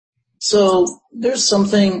So there's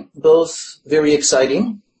something both very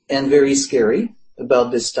exciting and very scary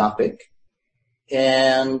about this topic,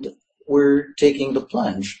 and we're taking the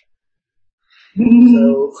plunge.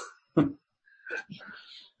 So, and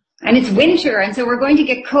it's winter, and so we're going to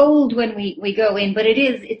get cold when we go in, but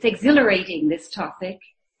it's exhilarating, this topic.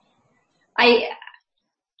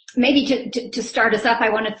 Maybe to start us up, I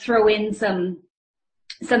want to throw in some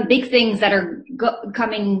big things that are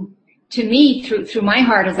coming to me through my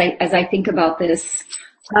heart as I think about this.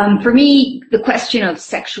 For me, the question of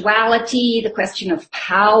sexuality, the question of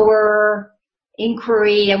power,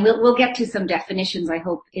 inquiry, and we'll get to some definitions, I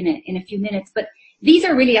hope, in a few minutes, but these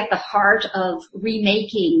are really at the heart of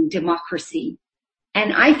remaking democracy.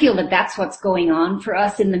 And I feel that that's what's going on for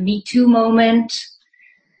us in the Me Too moment.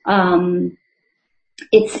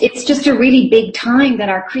 It's just a really big time that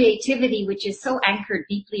our creativity, which is so anchored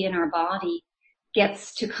deeply in our body,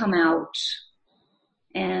 gets to come out.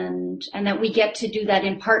 And that we get to do that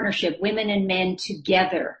in partnership, women and men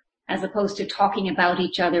together, as opposed to talking about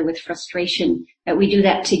each other with frustration, that we do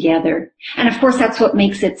that together. And of course, that's what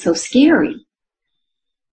makes it so scary.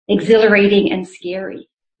 Exhilarating and scary.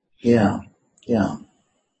 Yeah. Yeah,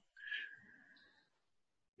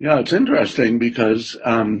 it's interesting because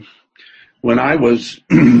when I was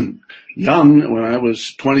young, when I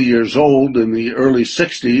was 20 years old in the early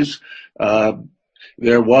 60s,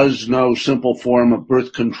 there was no simple form of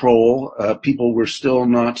birth control. People were still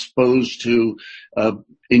not supposed to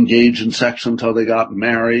engage in sex until they got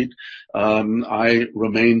married. I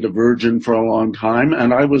remained a virgin for a long time,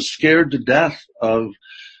 and I was scared to death of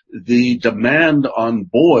the demand on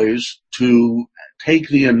boys to take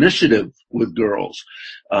the initiative with girls.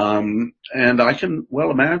 And I can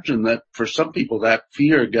well imagine that for some people that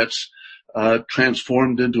fear gets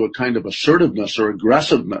transformed into a kind of assertiveness or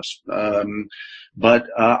aggressiveness. But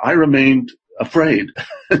I remained afraid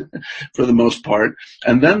for the most part.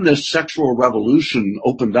 And then this sexual revolution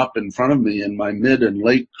opened up in front of me in my mid and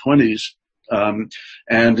late 20s. And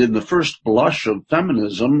in the first blush of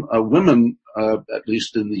feminism, women, at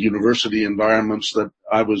least in the university environments that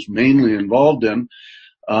I was mainly involved in,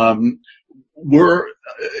 were,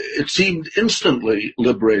 it seemed, instantly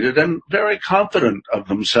liberated and very confident of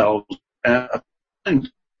themselves,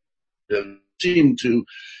 and seemed to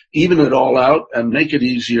even it all out and make it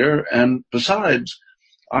easier. And besides,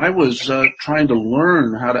 I was trying to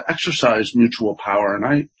learn how to exercise mutual power, and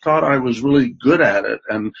I thought I was really good at it,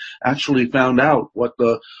 and actually found out what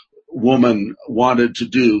the woman wanted to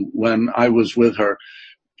do when I was with her.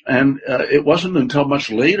 And it wasn't until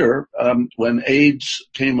much later, when AIDS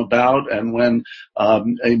came about and when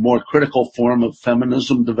a more critical form of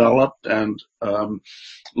feminism developed, and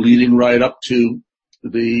leading right up to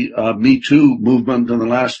the Me Too movement in the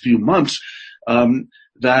last few months,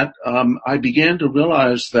 that I began to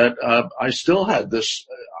realize that I still had this,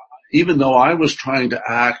 even though I was trying to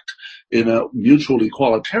act in a mutual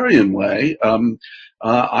egalitarian way,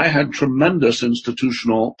 I had tremendous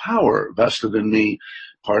institutional power vested in me,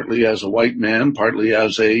 partly as a white man, partly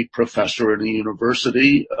as a professor in a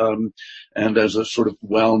university, and as a sort of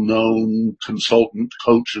well-known consultant,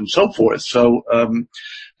 coach, and so forth. So,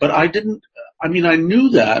 but I knew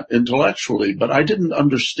that intellectually, but I didn't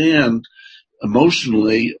understand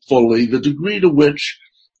emotionally fully the degree to which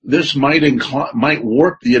this might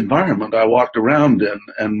warp the environment I walked around in,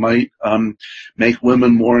 and might make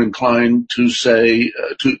women more inclined to say,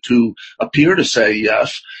 to appear to say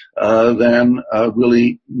yes, than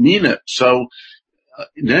really mean it. So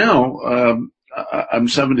now I'm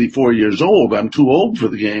 74 years old. I'm too old for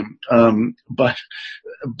the game, but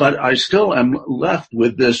I still am left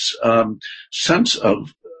with this sense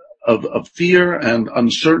of fear and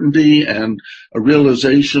uncertainty, and a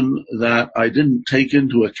realization that I didn't take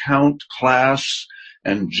into account class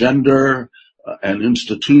and gender and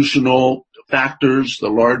institutional factors, the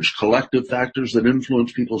large collective factors that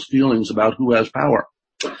influence people's feelings about who has power.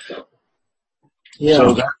 Yeah.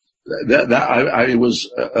 So I was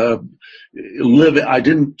living. I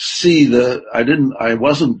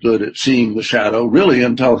wasn't good at seeing the shadow really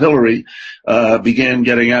until Hillary began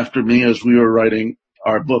getting after me as we were writing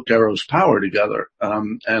our book Eros Power together,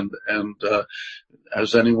 and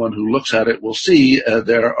as anyone who looks at it will see,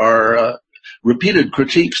 there are repeated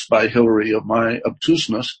critiques by Hillary of my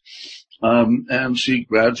obtuseness, and she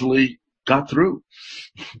gradually got through.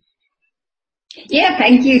 Yeah,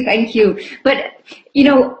 thank you. But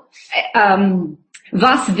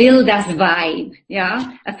was will das Weib?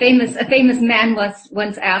 Yeah, a famous man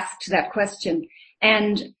once asked that question,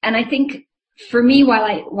 and I think, for me,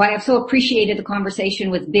 why I've so appreciated the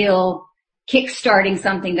conversation with Bill, kickstarting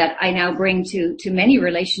something that I now bring to many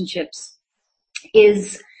relationships,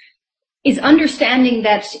 is is understanding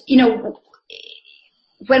that,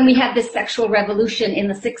 when we had this sexual revolution in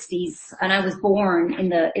the 60s, and I was born in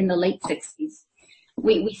the late 60s,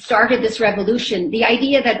 we started this revolution. The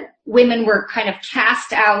idea that women were kind of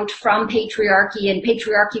cast out from patriarchy, and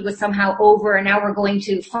patriarchy was somehow over, and now we're going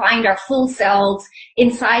to find our full selves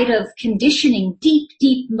inside of conditioning, deep,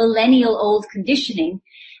 deep millennial old conditioning,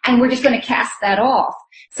 and we're just going to cast that off.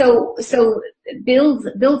 So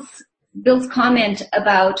Bill's comment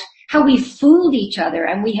about how we fooled each other,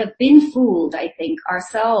 and we have been fooled, I think,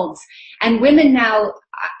 ourselves. And women now,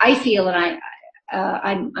 I feel, and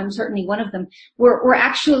I'm certainly one of them, we're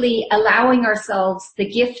actually allowing ourselves the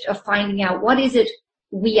gift of finding out what is it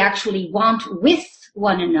we actually want with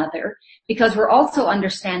one another, because we're also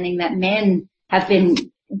understanding that men have been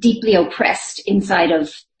deeply oppressed inside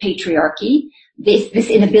of patriarchy. This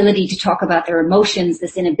inability to talk about their emotions,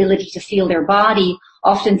 this inability to feel their body,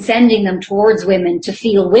 often sending them towards women to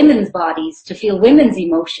feel women's bodies, to feel women's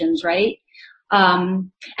emotions, right?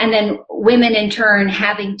 And then women in turn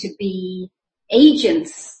having to be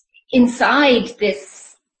agents inside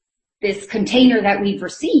this container that we've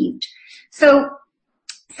received. So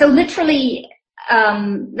literally,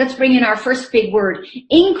 let's bring in our first big word,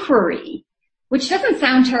 inquiry, which doesn't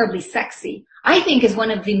sound terribly sexy, I think is one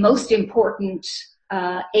of the most important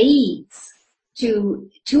aids to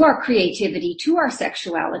our creativity, to our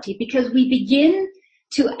sexuality, because we begin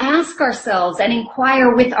to ask ourselves and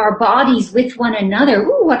inquire with our bodies, with one another.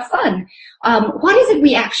 Ooh, what fun. What is it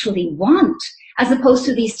we actually want, as opposed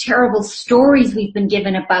to these terrible stories we've been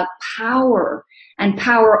given about power and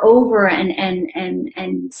power over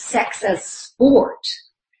and sex as sport,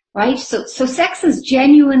 right? So sex is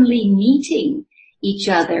genuinely meeting each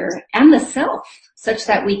other and the self, such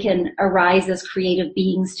that we can arise as creative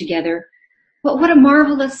beings together. But what a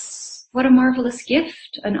marvelous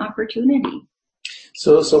gift, an opportunity.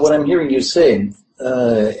 So what I'm hearing you say,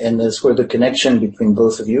 and that's where the connection between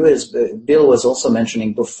both of you is, Bill was also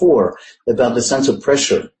mentioning before about the sense of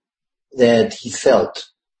pressure that he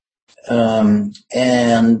felt. In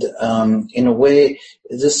a way,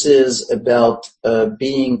 this is about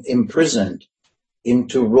being imprisoned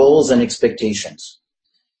into roles and expectations.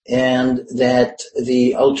 And that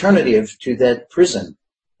the alternative to that prison,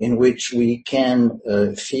 in which we can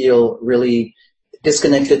feel really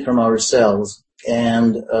disconnected from ourselves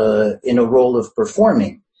and in a role of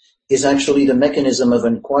performing, is actually the mechanism of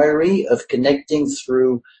inquiry, of connecting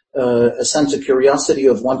through a sense of curiosity,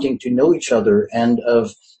 of wanting to know each other, and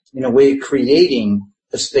of, in a way, creating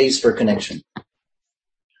a space for connection.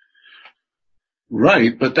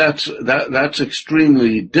 Right, but that's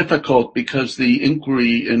extremely difficult, because the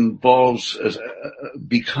inquiry involves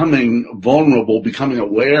becoming vulnerable, becoming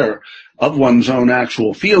aware of one's own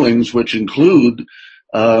actual feelings, which include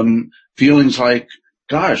feelings like,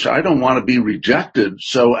 gosh, I don't want to be rejected,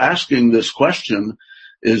 so asking this question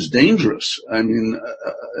is dangerous. I mean,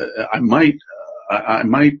 I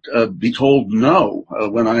might be told no.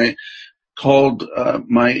 When I called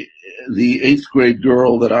the 8th grade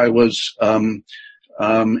girl that I was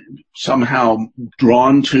somehow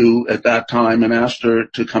drawn to at that time and asked her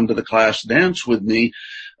to come to the class dance with me,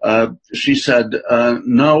 she said,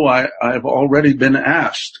 no, I've already been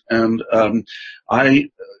asked. And I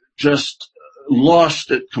just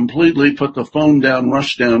lost it completely, put the phone down,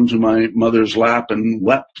 rushed down to my mother's lap and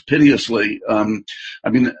wept piteously. I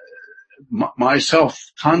mean, my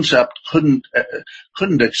self-concept couldn't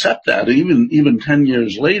accept that. Even 10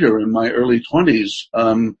 years later, in my early 20s,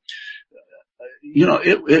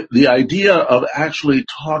 the idea of actually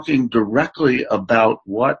talking directly about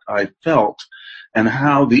what I felt and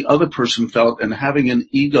how the other person felt, and having an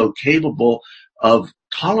ego capable of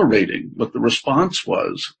tolerating what the response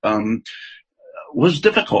was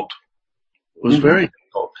difficult. It was very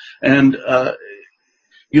difficult. And,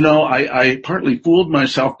 I partly fooled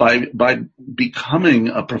myself by becoming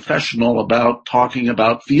a professional about talking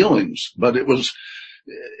about feelings, but it was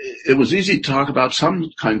easy to talk about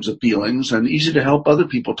some kinds of feelings and easy to help other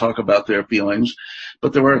people talk about their feelings,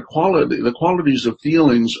 but there were the qualities of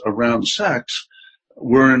feelings around sex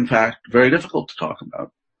were in fact very difficult to talk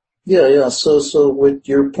about. Yeah. So what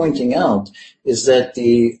you're pointing out is that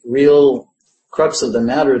the real crux of the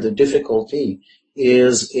matter, the difficulty,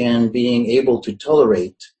 is in being able to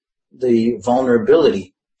tolerate the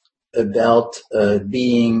vulnerability about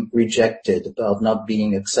being rejected, about not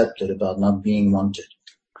being accepted, about not being wanted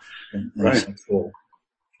in a sexual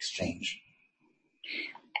exchange.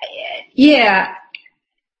 Yeah,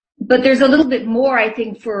 but there's a little bit more, I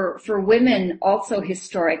think, for women also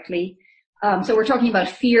historically. So we're talking about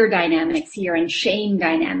fear dynamics here and shame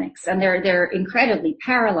dynamics, and they're incredibly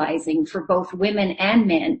paralyzing for both women and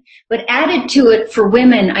men. But added to it for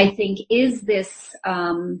women, I think, is this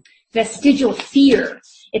vestigial fear.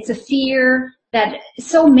 It's a fear that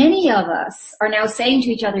so many of us are now saying to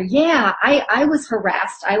each other, yeah, I was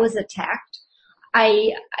harassed, I was attacked.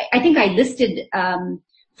 I think I listed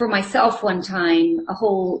for myself one time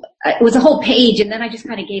it was a whole page, and then I just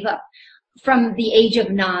kind of gave up. From the age of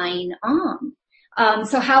 9 on.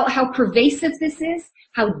 So how pervasive this is,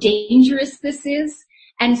 how dangerous this is.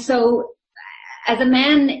 And so as a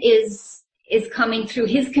man is coming through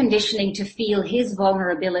his conditioning to feel his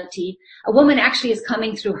vulnerability, a woman actually is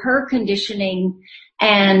coming through her conditioning,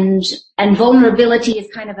 and vulnerability is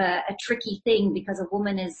kind of a tricky thing, because a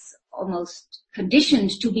woman is almost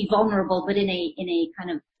conditioned to be vulnerable, but in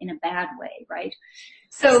a bad way, right?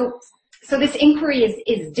 So this inquiry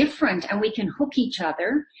is different, and we can hook each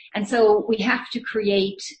other. And so we have to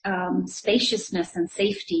create spaciousness and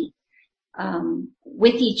safety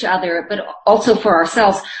with each other, but also for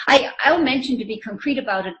ourselves. I'll mention, to be concrete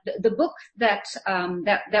about it, the book that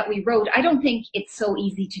we wrote, I don't think it's so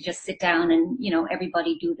easy to just sit down and,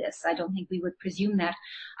 everybody do this. I don't think we would presume that.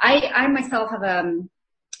 I myself have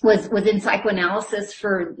was in psychoanalysis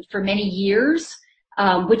for many years.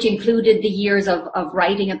 Which included the years of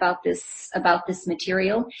writing about this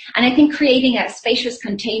material. And I think creating a spacious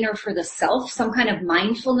container for the self, some kind of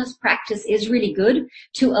mindfulness practice, is really good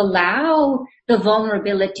to allow the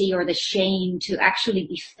vulnerability or the shame to actually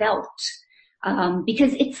be felt.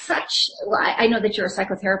 Because it's I know that you're a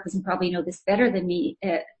psychotherapist and probably know this better than me,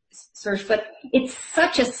 Serge, but it's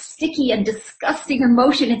such a sticky and disgusting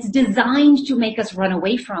emotion. It's designed to make us run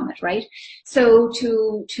away from it, right? So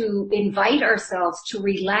to invite ourselves to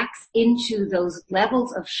relax into those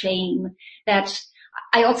levels of shame, that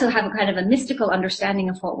I also have a kind of a mystical understanding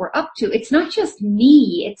of what we're up to. It's not just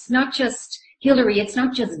me. It's not just Hillary. It's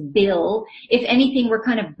not just Bill. If anything, we're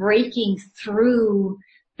kind of breaking through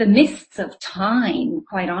the mists of time,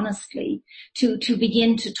 quite honestly, to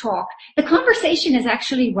begin to talk. The conversation is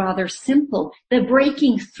actually rather simple. The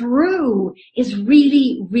breaking through is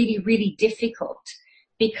really, really, really difficult,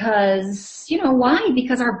 because, why?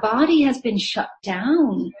 Because our body has been shut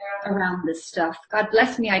down around this stuff. God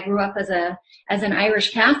bless me, I grew up as an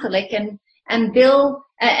Irish Catholic, and Bill,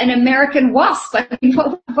 an American WASP. I mean,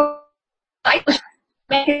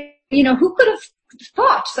 who could have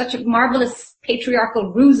thought such marvelous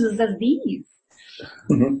patriarchal ruses as these?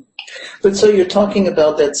 Mm-hmm. But so you're talking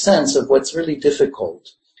about that sense of what's really difficult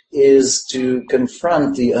is to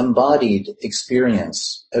confront the embodied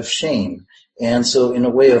experience of shame. And so in a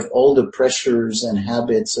way of all the pressures and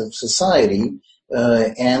habits of society,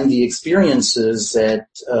 and the experiences that,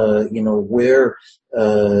 where,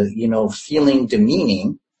 feeling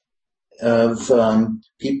demeaning of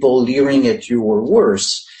people leering at you or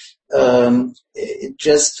worse, it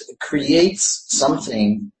just creates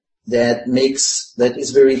something that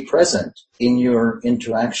is very present in your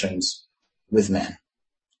interactions with men.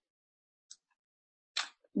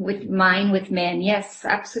 With men, yes,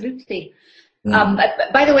 absolutely. Yeah.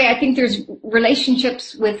 But by the way, I think there's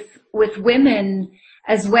relationships with women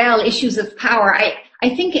as well, issues of power.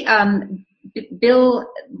 I think Bill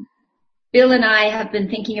and I have been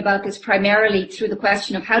thinking about this primarily through the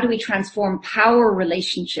question of how do we transform power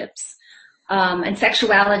relationships. And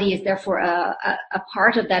sexuality is therefore a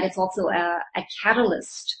part of that. It's also a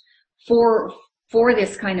catalyst for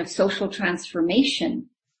this kind of social transformation,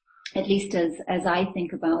 at least as I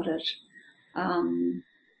think about it.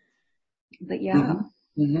 But yeah.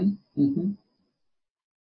 Mm-hmm. Mm-hmm. Mm-hmm.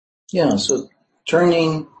 Yeah, so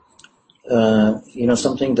turning,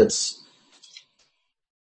 something that's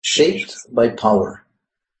shaped by power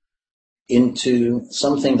into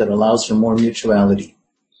something that allows for more mutuality.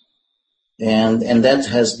 And that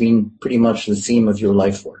has been pretty much the theme of your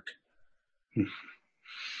life work.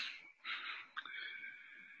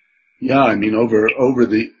 Yeah, I mean, over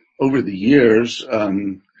the years,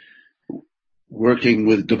 working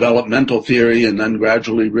with developmental theory and then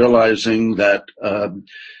gradually realizing that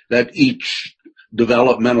each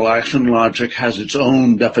developmental action logic has its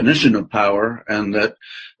own definition of power, and that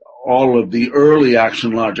all of the early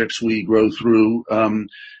action logics we grow through,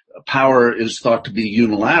 power is thought to be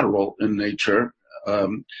unilateral in nature,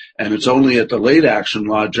 and it's only at the late action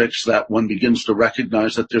logics that one begins to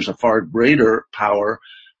recognize that there's a far greater power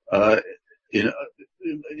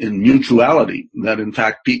in mutuality, that in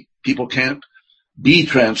fact people can't be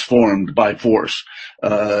transformed by force.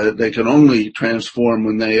 They can only transform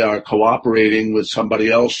when they are cooperating with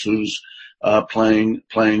somebody else who's playing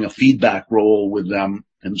a feedback role with them.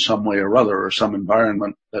 in some way or other, or some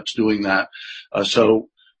environment that's doing that.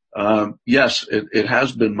 Yes, it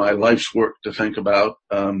has been my life's work to think about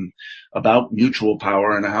mutual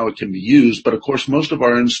power and how it can be used. But of course, most of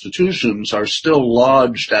our institutions are still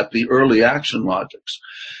lodged at the early action logics.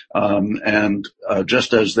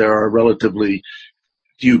 Just as there are relatively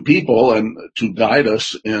few people and to guide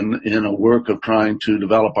us in a work of trying to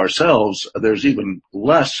develop ourselves, there's even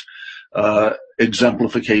less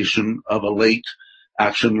exemplification of a late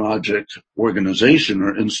action logic organization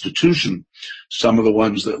or institution. Some of the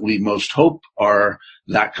ones that we most hope are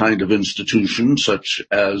that kind of institution, such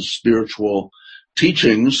as spiritual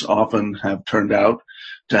teachings, often have turned out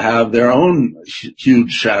to have their own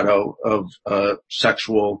huge shadow of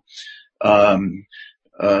sexual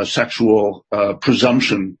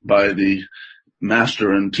presumption by the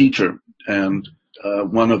master and teacher. And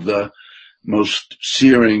one of the most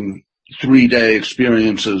searing 3-day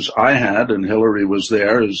experiences I had, and Hillary was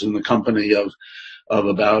there, is in the company of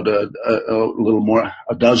about a little more,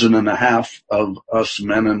 a dozen and a half of us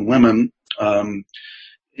men and women,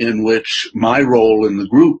 in which my role in the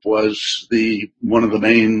group was one of the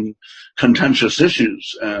main contentious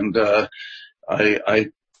issues. And I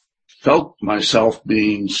felt myself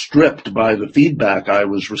being stripped by the feedback I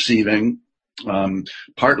was receiving,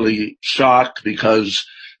 partly shocked because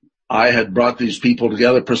I had brought these people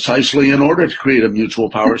together precisely in order to create a mutual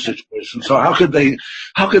power situation. So how could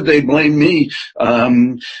they blame me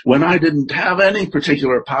when I didn't have any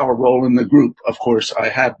particular power role in the group? Of course, I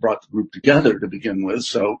had brought the group together to begin with.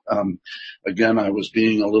 So again, I was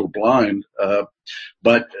being a little blind.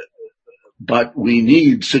 But we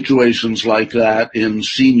need situations like that in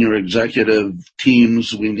senior executive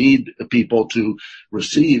teams. We need people to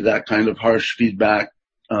receive that kind of harsh feedback.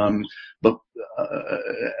 But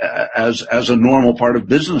as a normal part of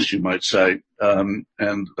business, you might say, and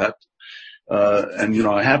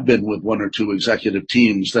I have been with one or two executive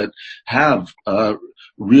teams that have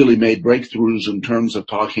really made breakthroughs in terms of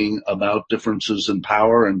talking about differences in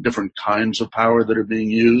power and different kinds of power that are being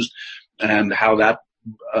used, and how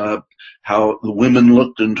the women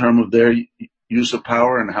looked in terms of their use of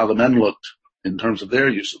power and how the men looked in terms of their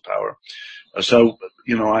use of power. So,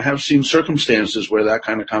 I have seen circumstances where that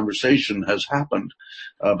kind of conversation has happened,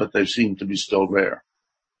 but they seem to be still rare.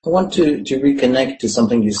 I want to reconnect to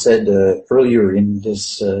something you said earlier in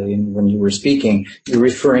this, when you were speaking. You're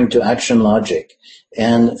referring to action logic.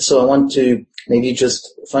 And so I want to maybe just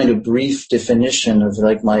find a brief definition of,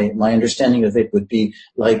 like, my understanding of it would be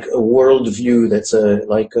like a worldview that's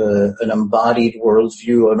an embodied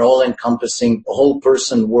worldview, an all-encompassing,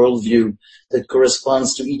 whole-person worldview that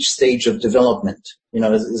corresponds to each stage of development.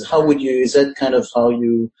 Is that kind of how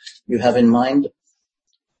you have in mind?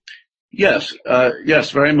 Yes,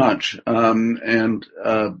 very much. In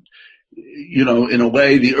a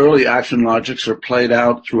way, the early action logics are played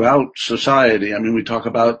out throughout society. I mean, we talk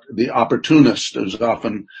about the opportunist as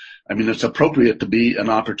often. I mean, it's appropriate to be an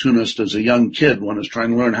opportunist as a young kid. One is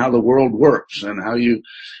trying to learn how the world works and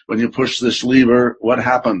when you push this lever, what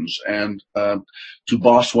happens, and to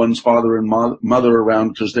boss one's father and mother around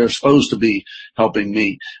because they're supposed to be helping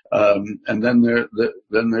me. And then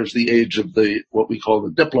there's the age of what we call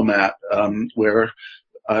the diplomat, where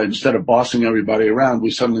instead of bossing everybody around,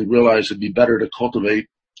 we suddenly realize it'd be better to cultivate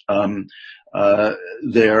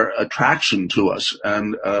their attraction to us,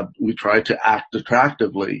 and we try to act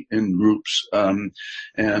attractively in groups,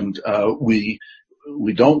 and we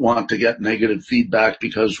don't want to get negative feedback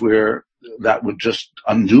because that would just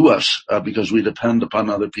undo us, because we depend upon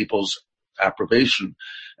other people's approbation.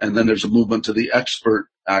 And then there's a movement to the expert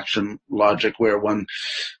action logic where one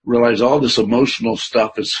realizes all this emotional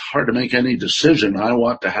stuff is hard to make any decision. I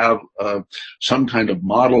want to have some kind of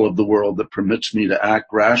model of the world that permits me to act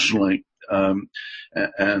rationally.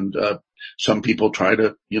 Some people try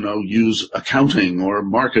to, use accounting or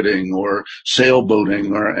marketing or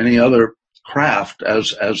sailboating or any other craft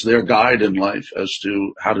as their guide in life as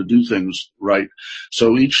to how to do things right.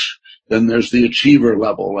 So then there's the achiever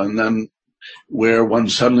level, and then where one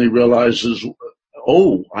suddenly realizes,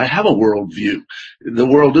 oh, I have a worldview. The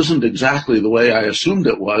world isn't exactly the way I assumed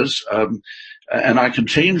it was, and I can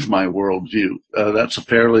change my worldview. That's a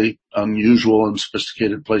fairly unusual and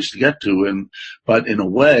sophisticated place to get to, but in a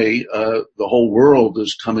way, the whole world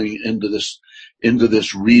is coming into this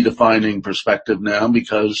redefining perspective now,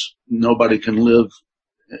 because nobody can live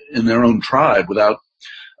in their own tribe without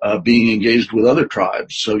being engaged with other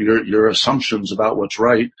tribes. So your assumptions about what's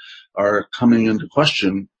right are coming into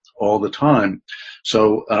question all the time.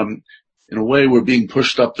 So in a way, we're being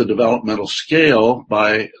pushed up the developmental scale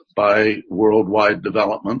by worldwide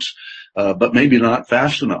developments, but maybe not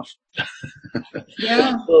fast enough.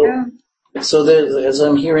 Yeah. So there, as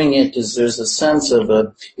I'm hearing it, there's a sense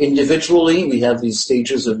of individually we have these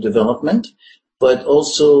stages of development, but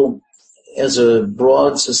also as a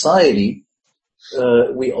broad society,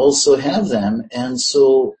 we also have them. And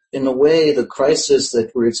so in a way, the crisis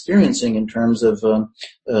that we're experiencing in terms of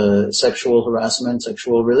sexual harassment,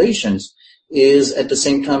 sexual relations, is at the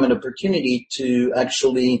same time an opportunity to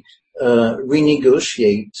actually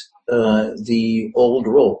renegotiate the old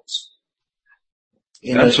roles.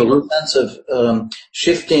 In a sense of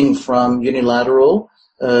shifting from unilateral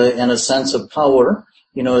and a sense of power,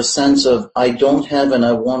 a sense of I don't have and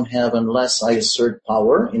I won't have unless I assert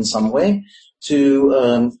power in some way,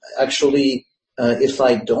 to actually, if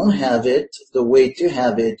I don't have it, the way to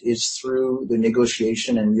have it is through the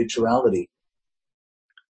negotiation and mutuality.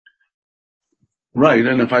 Right,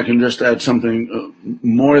 and if I can just add something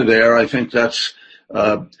more there, I think that's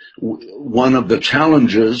one of the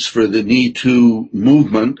challenges for the Me Too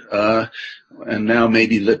movement, and now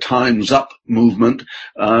maybe the Time's Up movement,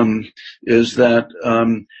 is that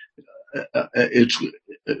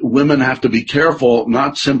women have to be careful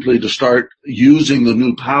not simply to start using the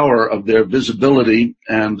new power of their visibility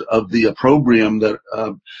and of the opprobrium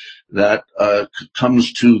that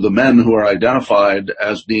comes to the men who are identified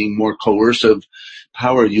as being more coercive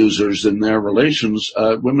power users in their relations.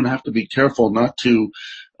 Women have to be careful not to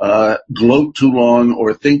gloat too long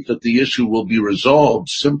or think that the issue will be resolved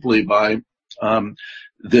simply by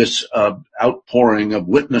this outpouring of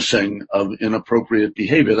witnessing of inappropriate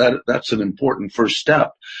behavior. That's an important first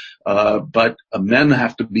step. But men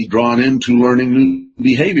have to be drawn into learning new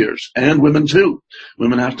behaviors, and women too.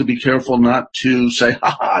 Women have to be careful not to say,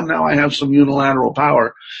 now I have some unilateral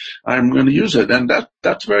power, I'm going to use it. And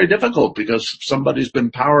that's very difficult, because if somebody's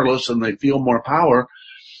been powerless and they feel more power,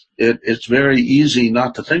 it's very easy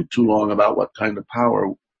not to think too long about what kind of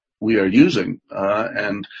power we are using.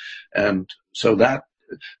 And so that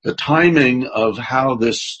the timing of how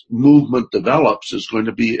this movement develops is going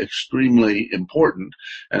to be extremely important,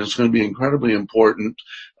 and it's going to be incredibly important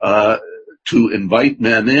to invite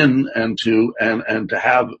men in and to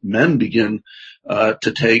have men begin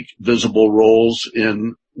to take visible roles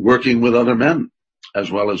in working with other men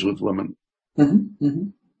as well as with women. Mm-hmm,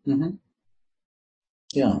 mm-hmm, mm-hmm.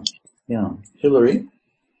 Yeah. Hillary?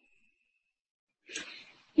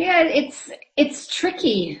 Yeah, it's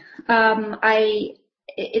tricky.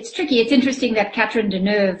 It's tricky. It's interesting that Catherine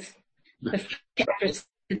Deneuve, the actress,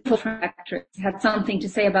 had something to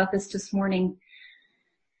say about this morning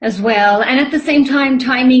as well. And at the same time,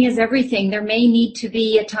 timing is everything. There may need to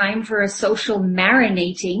be a time for a social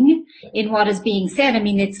marinating in what is being said. I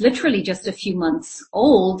mean, it's literally just a few months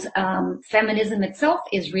old. Feminism itself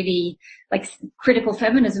is really, like, critical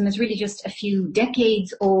feminism is really just a few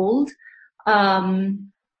decades old.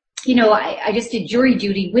 I just did jury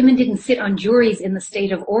duty. Women didn't sit on juries in the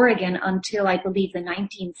state of Oregon until, I believe, the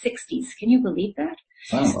 1960s. Can you believe that?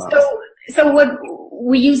 Oh, wow. So what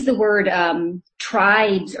we used the word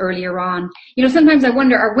tribes earlier on. Sometimes I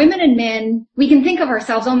wonder, are women and men, we can think of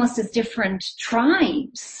ourselves almost as different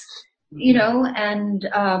tribes, and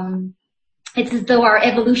it's as though our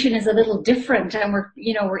evolution is a little different, and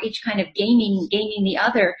we're each kind of gaining the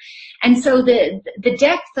other. And so the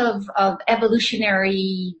depth of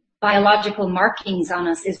evolutionary biological markings on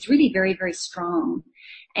us is really very, very strong.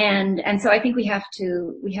 And so I think we have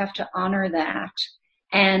to honor that.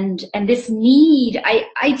 And this need,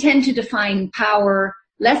 I tend to define power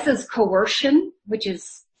less as coercion, which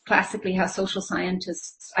is classically how social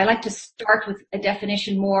scientists, I like to start with a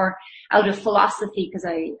definition more out of philosophy, because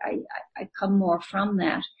I come more from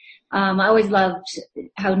that. I always loved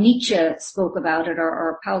how Nietzsche spoke about it,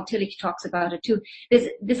 or Paul Tillich talks about it too.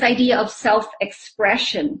 This idea of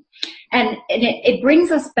self-expression. And it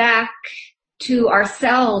brings us back to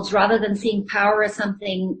ourselves rather than seeing power as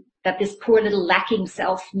something that this poor little lacking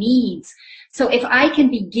self needs. So if I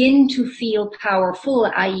can begin to feel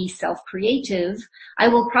powerful, i.e. self-creative, I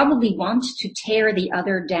will probably want to tear the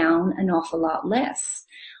other down an awful lot less.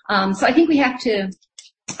 So I think we have to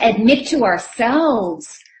admit to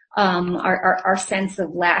ourselves our sense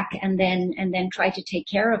of lack, and then try to take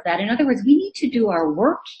care of that. In other words, we need to do our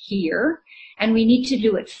work here, and we need to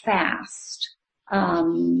do it fast.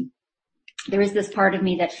 There is this part of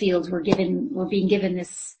me that feels we're being given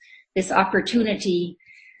this opportunity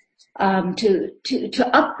to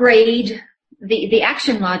upgrade the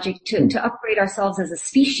action logic, to upgrade ourselves as a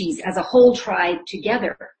species, as a whole tribe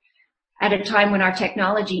together, at a time when our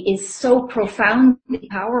technology is so profoundly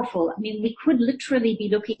powerful. I mean, we could literally be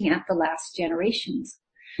looking at the last generations.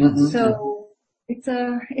 Mm-hmm. So it's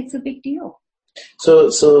a big deal.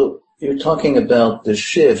 So you're talking about the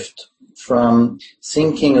shift from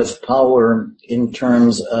thinking of power in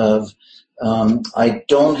terms of I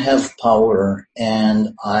don't have power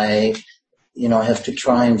and I have to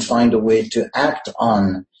try and find a way to act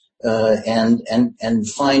on and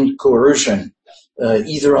find coercion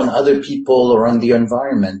either on other people or on the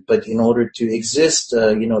environment. But in order to exist,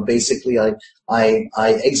 basically I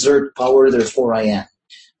exert power, therefore I am.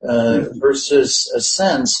 Versus a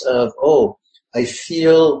sense of, I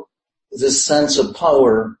feel this sense of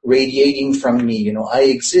power radiating from me. I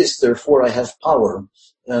exist, therefore I have power.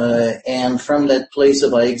 And from that place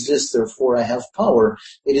of I exist, therefore I have power,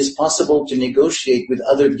 it is possible to negotiate with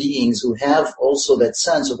other beings who have also that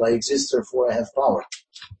sense of I exist, therefore I have power.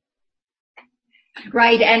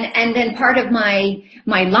 Right, and then part of my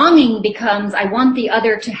longing becomes I want the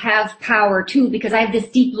other to have power too, because I have this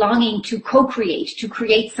deep longing to co-create, to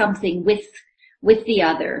create something with the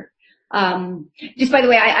other. Just by the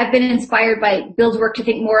way, I've been inspired by Bill's work to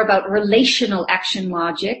think more about relational action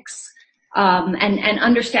logics, and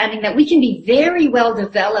understanding that we can be very well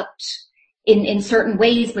developed in certain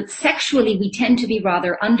ways, but sexually we tend to be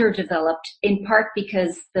rather underdeveloped, in part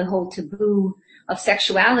because the whole taboo of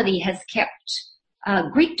sexuality has kept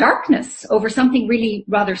great darkness over something really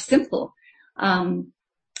rather simple. And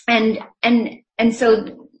so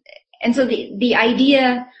the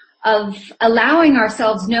idea of allowing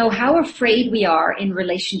ourselves know how afraid we are in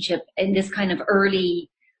relationship in this kind of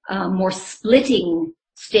early, more splitting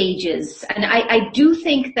stages. And I do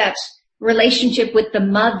think that relationship with the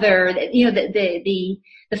mother, the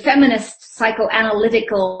feminist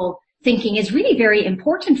psychoanalytical thinking is really very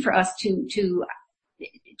important for us to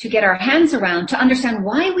get our hands around, to understand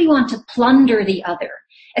why we want to plunder the other,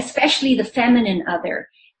 especially the feminine other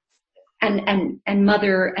and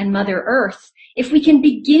Mother Earth. If we can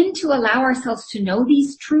begin to allow ourselves to know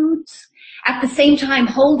these truths, at the same time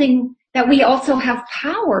holding that we also have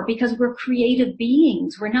power because we're creative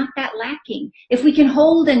beings, we're not that lacking. If we can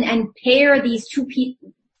hold and pair these two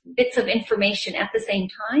bits of information at the same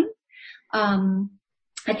time,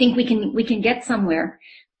 I think we can get somewhere.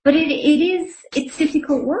 But it's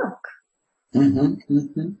difficult work. Mm-hmm,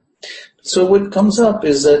 mm-hmm. So what comes up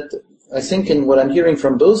is that I think in what I'm hearing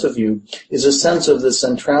from both of you is a sense of the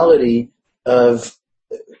centrality of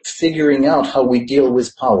figuring out how we deal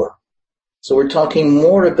with power. So we're talking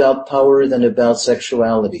more about power than about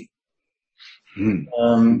sexuality.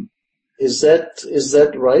 Is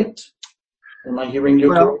that right? Am I hearing you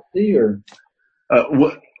correctly? Or?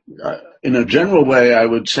 In a general way, I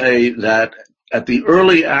would say that at the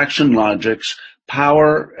early action logics,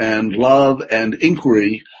 power and love and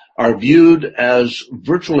inquiry are viewed as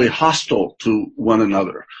virtually hostile to one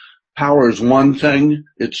another. Power is one thing,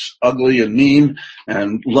 it's ugly and mean,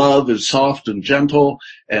 and love is soft and gentle,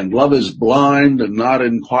 and love is blind and not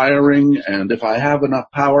inquiring, and if I have enough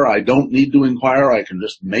power, I don't need to inquire, I can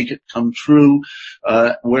just make it come true.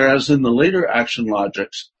 Whereas in the later action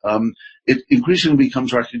logics, it increasingly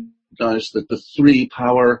becomes recognized that the three,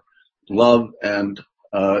 power, love, and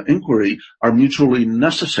inquiry, are mutually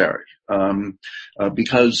necessary.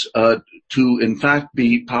 Because to in fact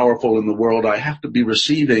be powerful in the world, I have to be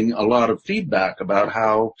receiving a lot of feedback about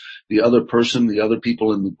how the other person, the other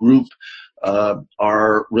people in the group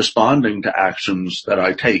are responding to actions that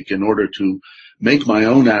I take. In order to make my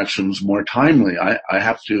own actions more timely, I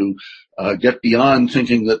have to get beyond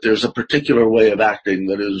thinking that there's a particular way of acting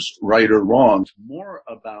that is right or wrong. It's more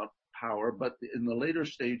about power, but in the later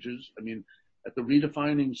stages, at the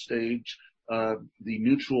redefining stage, the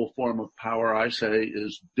mutual form of power, I say,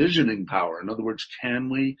 is visioning power. In other words, can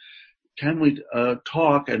we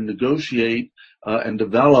talk and negotiate and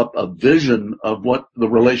develop a vision of what the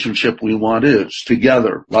relationship we want is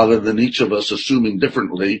together, rather than each of us assuming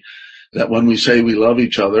differently that when we say we love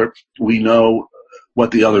each other, we know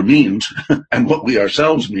what the other means and what we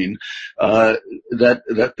ourselves mean, that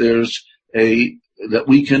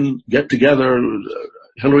we can get together.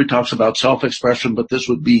 Hilary talks about self-expression, but this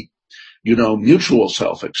would be, mutual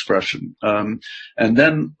self-expression. And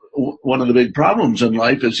then one of the big problems in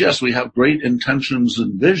life is, yes, we have great intentions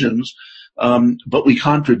and visions, but we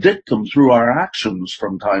contradict them through our actions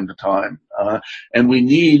from time to time. And we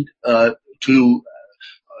need to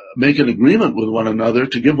make an agreement with one another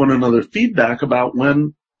to give one another feedback about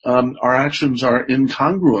when our actions are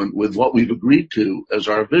incongruent with what we've agreed to as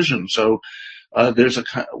our vision. So there's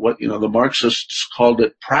what the Marxists called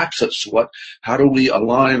it praxis. How do we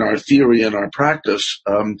align our theory and our practice?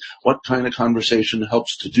 What kind of conversation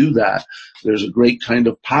helps to do that? There's a great kind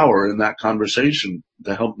of power in that conversation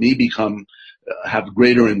to help me have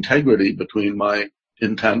greater integrity between my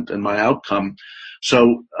intent and my outcome.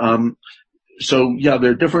 So So yeah,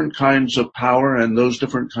 there are different kinds of power, and those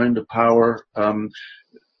different kind of power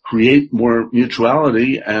create more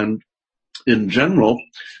mutuality. And in general,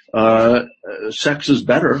 sex is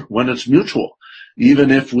better when it's mutual.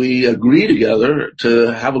 Even if we agree together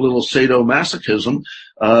to have a little sadomasochism,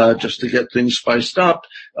 just to get things spiced up,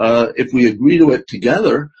 if we agree to it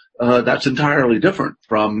together, that's entirely different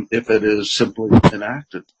from if it is simply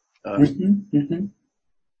enacted.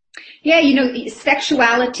 Yeah,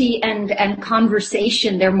 sexuality and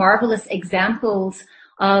conversation, they're marvelous examples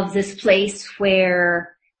of this place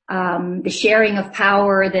where the sharing of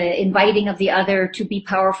power, the inviting of the other to be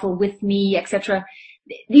powerful with me, etc.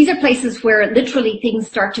 These are places where literally things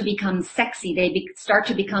start to become sexy. They start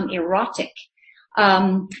to become erotic.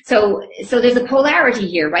 So there's a polarity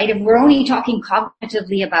here, right? If we're only talking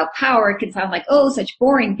cognitively about power, it can sound like, oh, such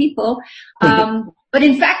boring people. But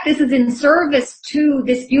in fact, this is in service to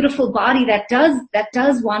this beautiful body that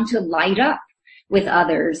does want to light up with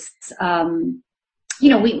others.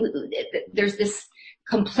 There's this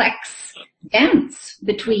complex dance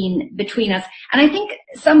between us. And I think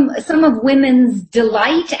some of women's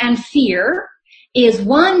delight and fear is,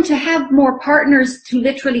 one, to have more partners to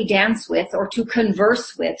literally dance with or to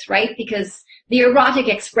converse with, right? Because the erotic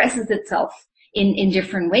expresses itself in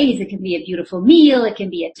different ways. It can be a beautiful meal, it can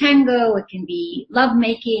be a tango, it can be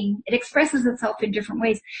lovemaking. It expresses itself in different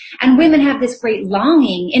ways. And women have this great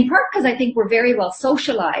longing, in part because I think we're very well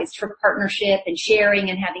socialized for partnership and sharing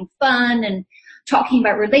and having fun and talking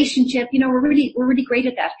about relationship. We're really great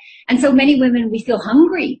at that. And so many women, we feel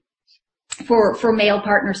hungry for male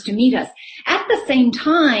partners to meet us. At the same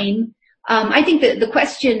time, I think that the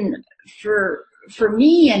question for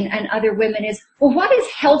me and other women is, well, what is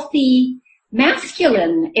healthy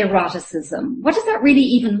masculine eroticism? What does that really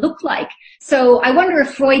even look like? So I wonder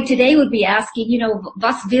if Freud today would be asking,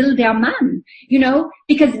 was will der Mann?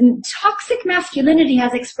 Because toxic masculinity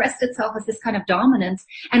has expressed itself as this kind of dominance.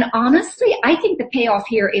 And honestly, I think the payoff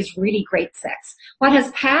here is really great sex. What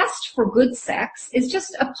has passed for good sex is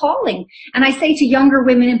just appalling. And I say to younger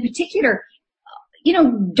women in particular,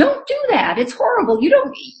 don't do that. It's horrible.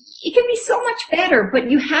 It can be so much better,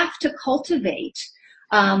 but you have to cultivate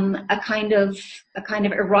a kind of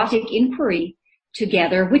erotic inquiry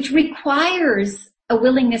together, which requires a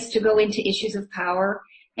willingness to go into issues of power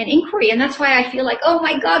and inquiry. And that's why I feel like, oh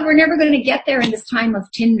my God, we're never going to get there in this time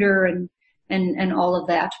of Tinder and all of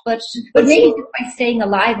that. But maybe just by staying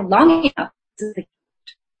alive long enough.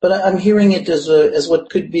 But I'm hearing it as what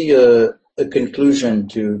could be a conclusion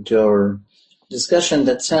to our discussion,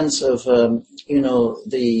 that sense of, that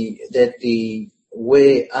the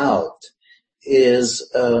way out is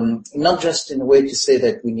not just in a way to say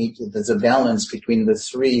that there's a balance between the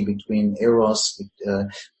three, between eros,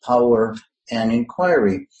 power, and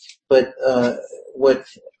inquiry. But what,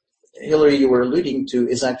 Hilary, you were alluding to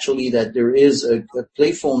is actually that there is a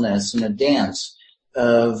playfulness and a dance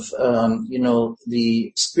of,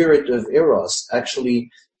 the spirit of eros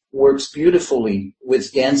actually works beautifully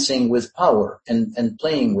with dancing with power and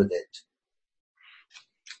playing with it.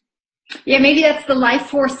 Yeah, maybe that's the life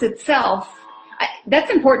force itself. That's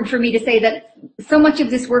important for me to say, that so much of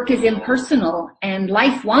this work is impersonal, and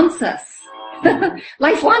life wants us.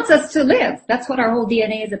 Life wants us to live. That's what our whole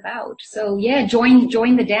DNA is about. So yeah, join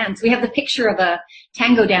the dance. We have the picture of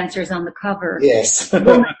tango dancers on the cover. Yes.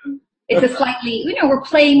 It's a slightly, we're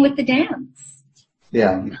playing with the dance.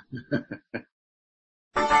 Yeah.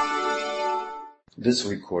 This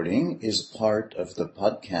recording is part of the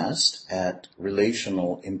podcast at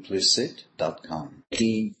relationalimplicit.com.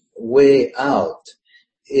 The way out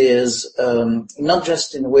is not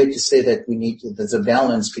just in a way to say that there's a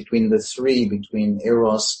balance between the three, between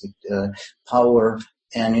eros, power,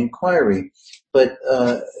 and inquiry. But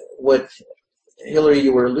what, Hilary,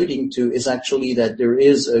 you were alluding to is actually that there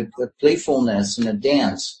is a playfulness and a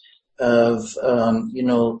dance of,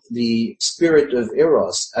 the spirit of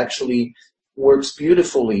eros actually works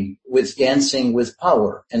beautifully with dancing with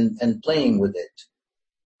power and playing with it.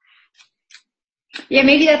 Yeah,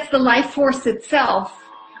 maybe that's the life force itself.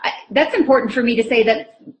 That's important for me to say,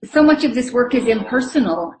 that so much of this work is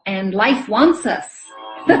impersonal, and life wants us.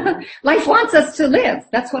 Life wants us to live.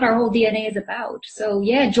 That's what our whole DNA is about. So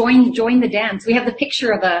yeah, join the dance. We have the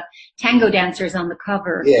picture of tango dancers on the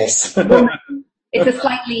cover. Yes. It's a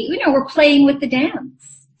slightly, we're playing with the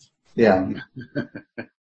dance. Yeah.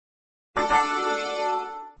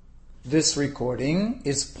 This recording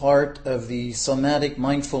is part of the Somatic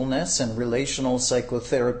Mindfulness and Relational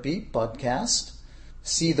Psychotherapy podcast.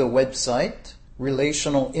 See the website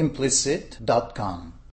relationalimplicit.com.